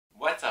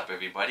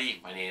everybody,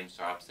 my name is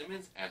Rob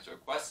Simmons. Answer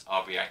requests,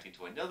 I'll be reacting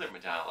to another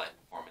Madonna live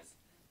performance.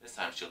 This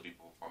time she'll be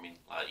performing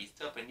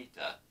Isla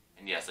Bonita.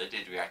 And yes, I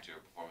did react to her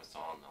performance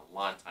song a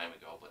long time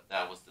ago, but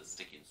that was the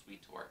Sticky and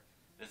Sweet tour.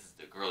 This is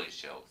the Girlie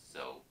Show,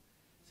 so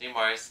same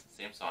artist,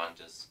 same song,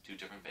 just two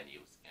different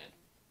venues. And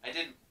I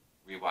did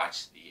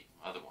rewatch the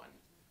other one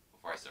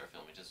before I started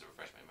filming just to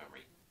refresh my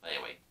memory. But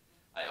anyway,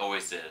 I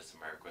always say this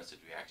in my requested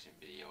reaction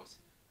videos.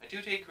 I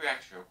do take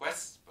reaction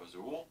requests, but as a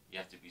rule, you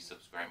have to be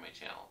subscribed to my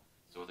channel.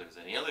 So if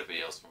there's any other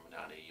videos from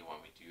Madonna you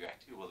want me to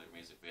react to, whether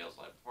music videos,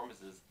 live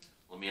performances,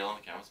 let me know in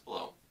the comments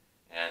below.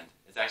 And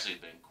it's actually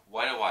been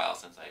quite a while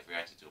since I've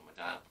reacted to a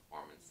Madonna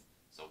performance,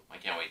 so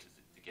I can't wait to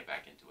get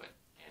back into it.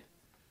 And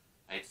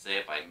I hate to say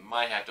it, but I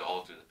might have to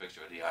alter the picture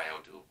of the IO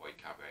to avoid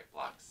copyright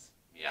blocks.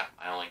 Yeah,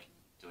 I don't like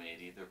doing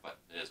it either, but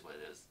it is what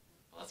it is.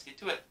 But let's get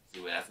to it, see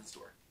what it has in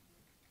store.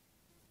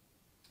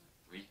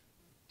 3,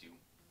 2,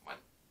 1.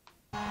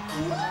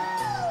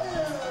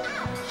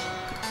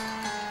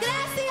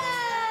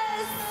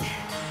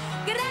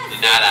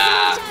 De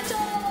nada.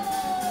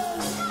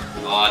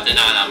 Oh, de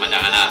nada,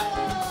 Madonna.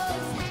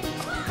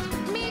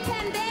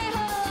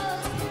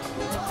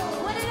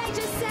 What did I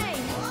just say?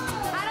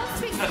 I don't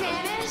speak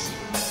Spanish.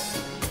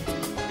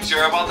 You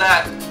sure about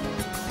that?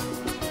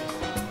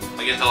 I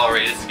can tell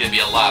already this is going to be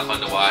a lot of fun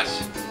to watch.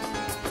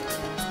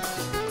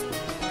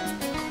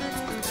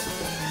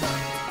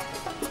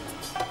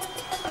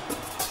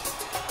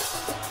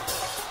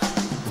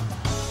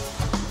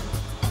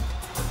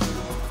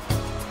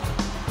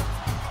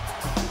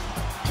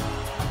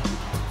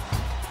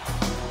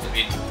 If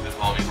you've been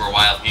following me for a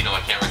while, you know I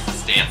can't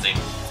resist dancing.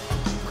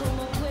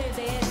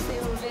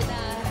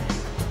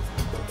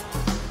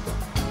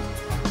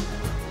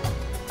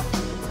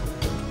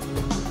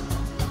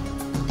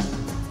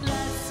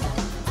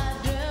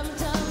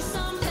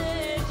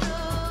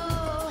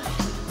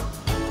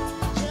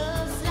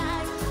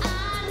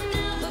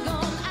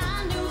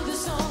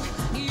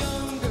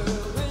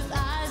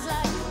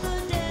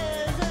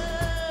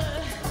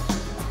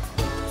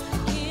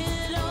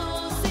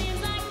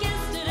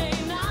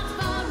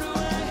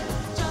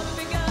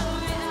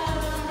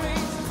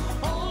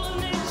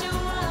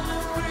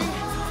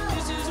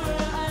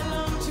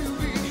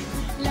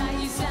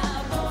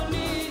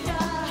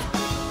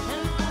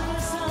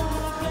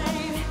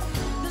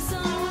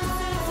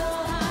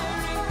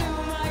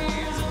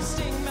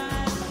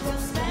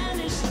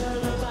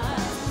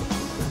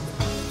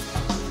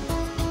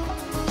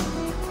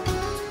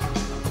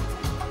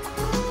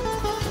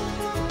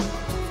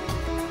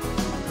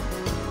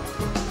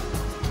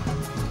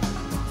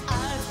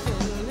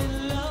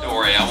 Don't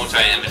worry, I won't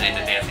try to imitate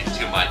the dancing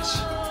too much.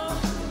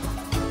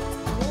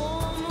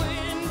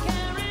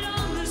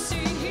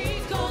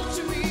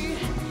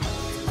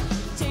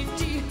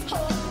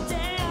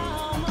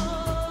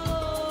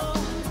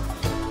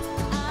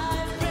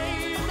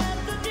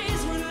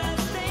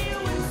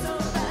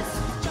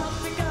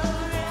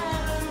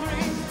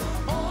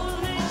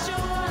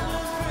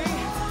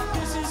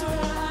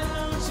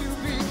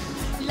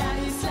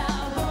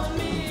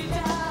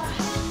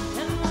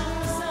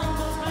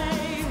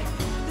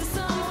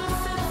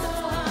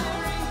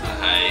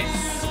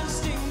 Nice.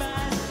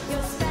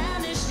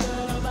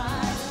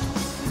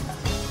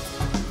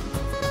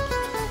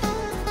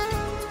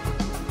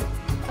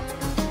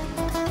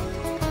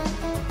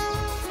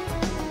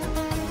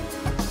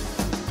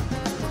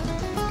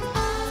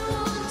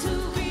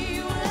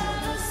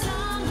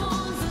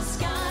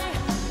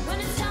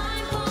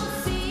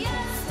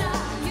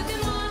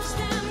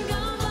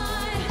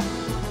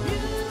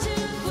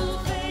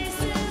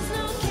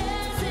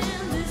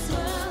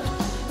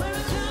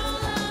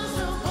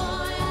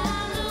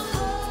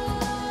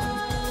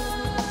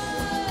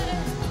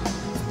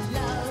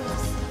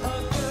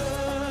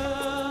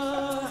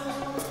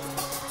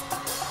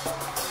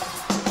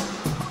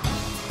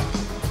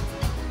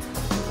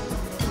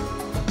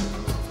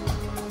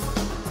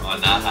 Oh,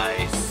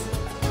 nice.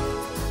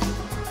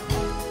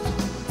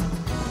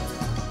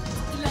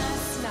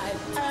 Last night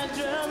I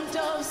dreamt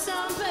of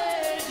San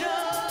Pedro.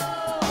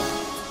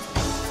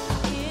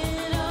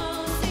 It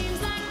all seems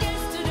like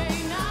yesterday,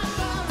 not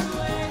far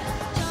away.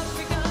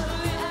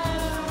 Tropically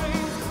island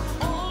breeze,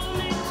 all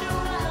nature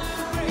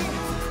island free.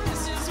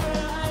 This is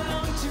where I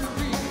long to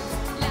be.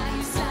 La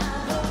Isla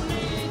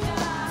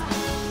Bonita.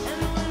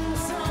 And when the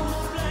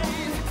summer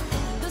played,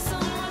 the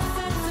sun was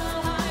set so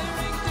high,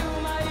 ring through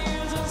my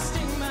ears, will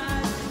sting my.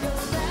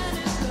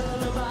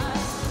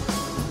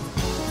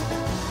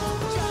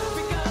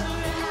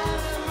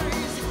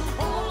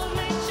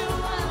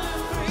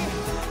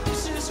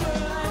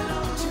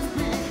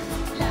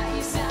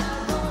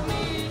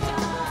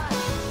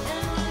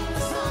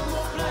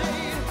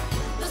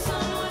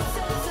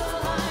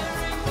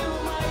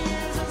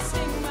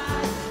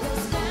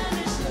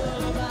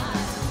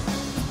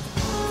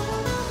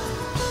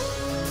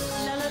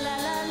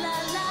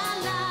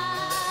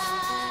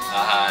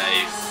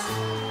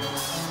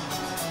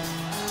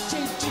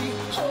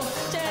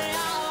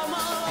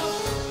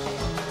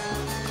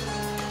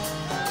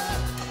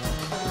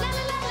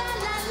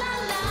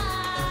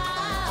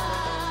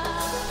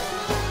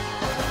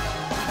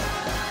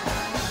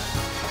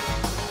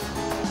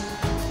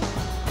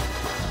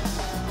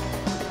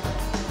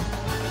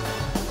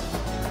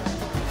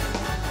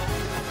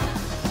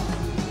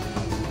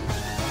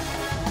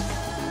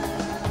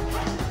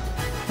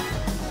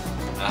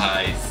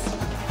 Nice.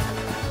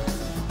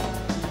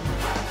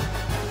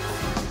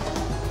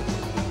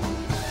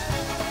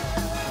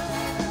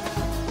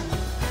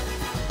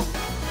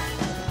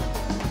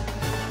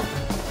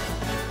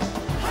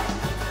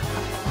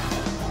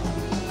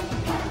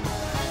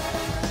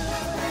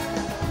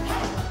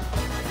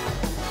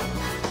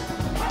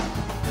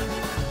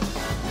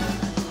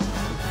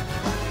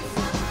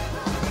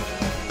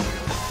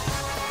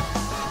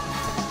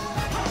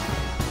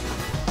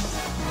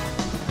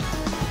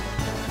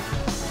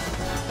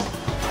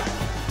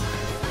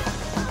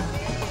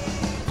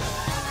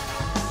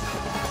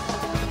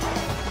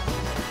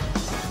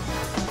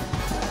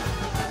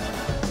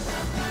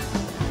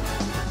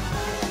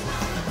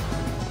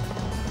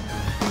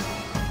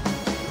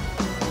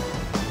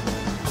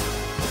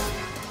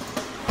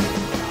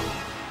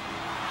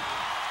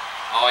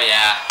 Oh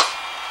yeah.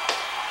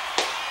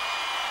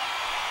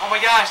 Oh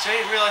my gosh, I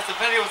didn't realize the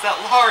venue was that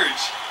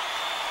large.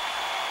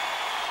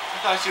 I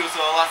thought she was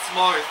a lot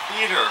smaller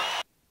theater.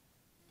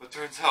 But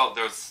turns out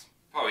there's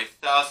probably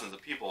thousands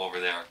of people over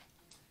there.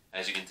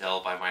 As you can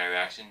tell by my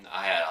reaction,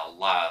 I had a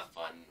lot of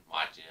fun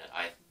watching it.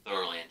 I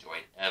thoroughly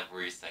enjoyed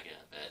every second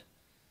of it.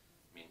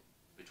 I mean,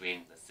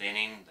 between the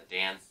singing, the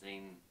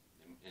dancing,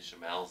 the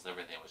instrumentals,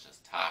 everything was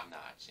just top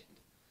notch. And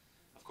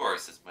of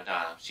course, it's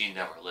Madonna. She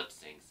never lip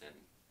syncs, and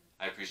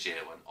I appreciate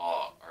it when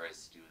all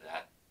artists do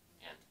that.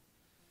 And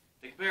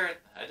to compare it,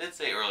 I did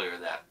say earlier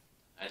that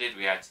I did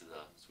react to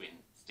the Sweet and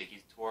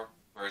Sticky Tour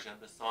version of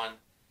this song,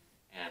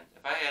 and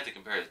if I had to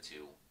compare the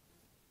two,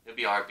 it'd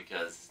be hard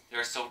because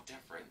they're so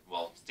different.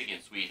 Well, Sticky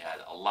and Sweet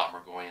had a lot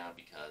more going on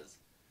because,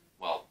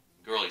 well,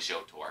 Girlie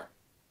Show tour.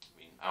 I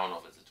mean, I don't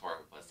know if it's a tour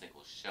but a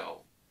single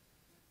show,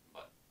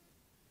 but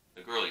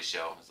the Girlie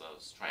Show, as I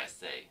was trying to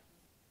say,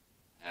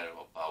 had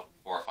about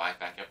 4 or 5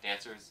 backup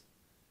dancers.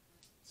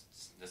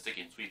 The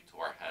Sticky and Sweet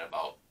tour had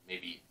about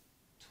maybe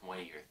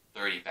 20 or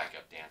 30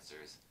 backup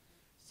dancers.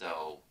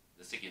 So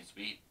the Sticky and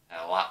Sweet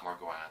had a lot more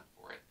going on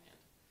for it. And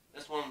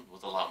this one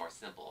was a lot more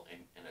simple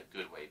in a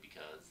good way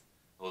because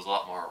it was a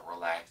lot more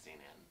relaxing.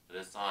 And for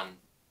this song,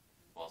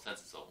 well, since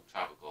it's so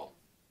tropical,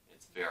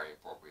 it's very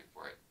appropriate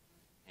for it.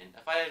 And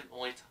if I had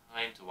only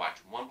time to watch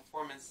one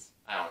performance,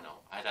 I don't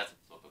know, I'd have to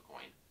flip a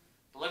coin.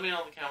 But let me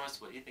know in the comments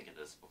what you think of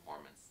this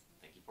performance.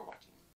 Thank you for watching.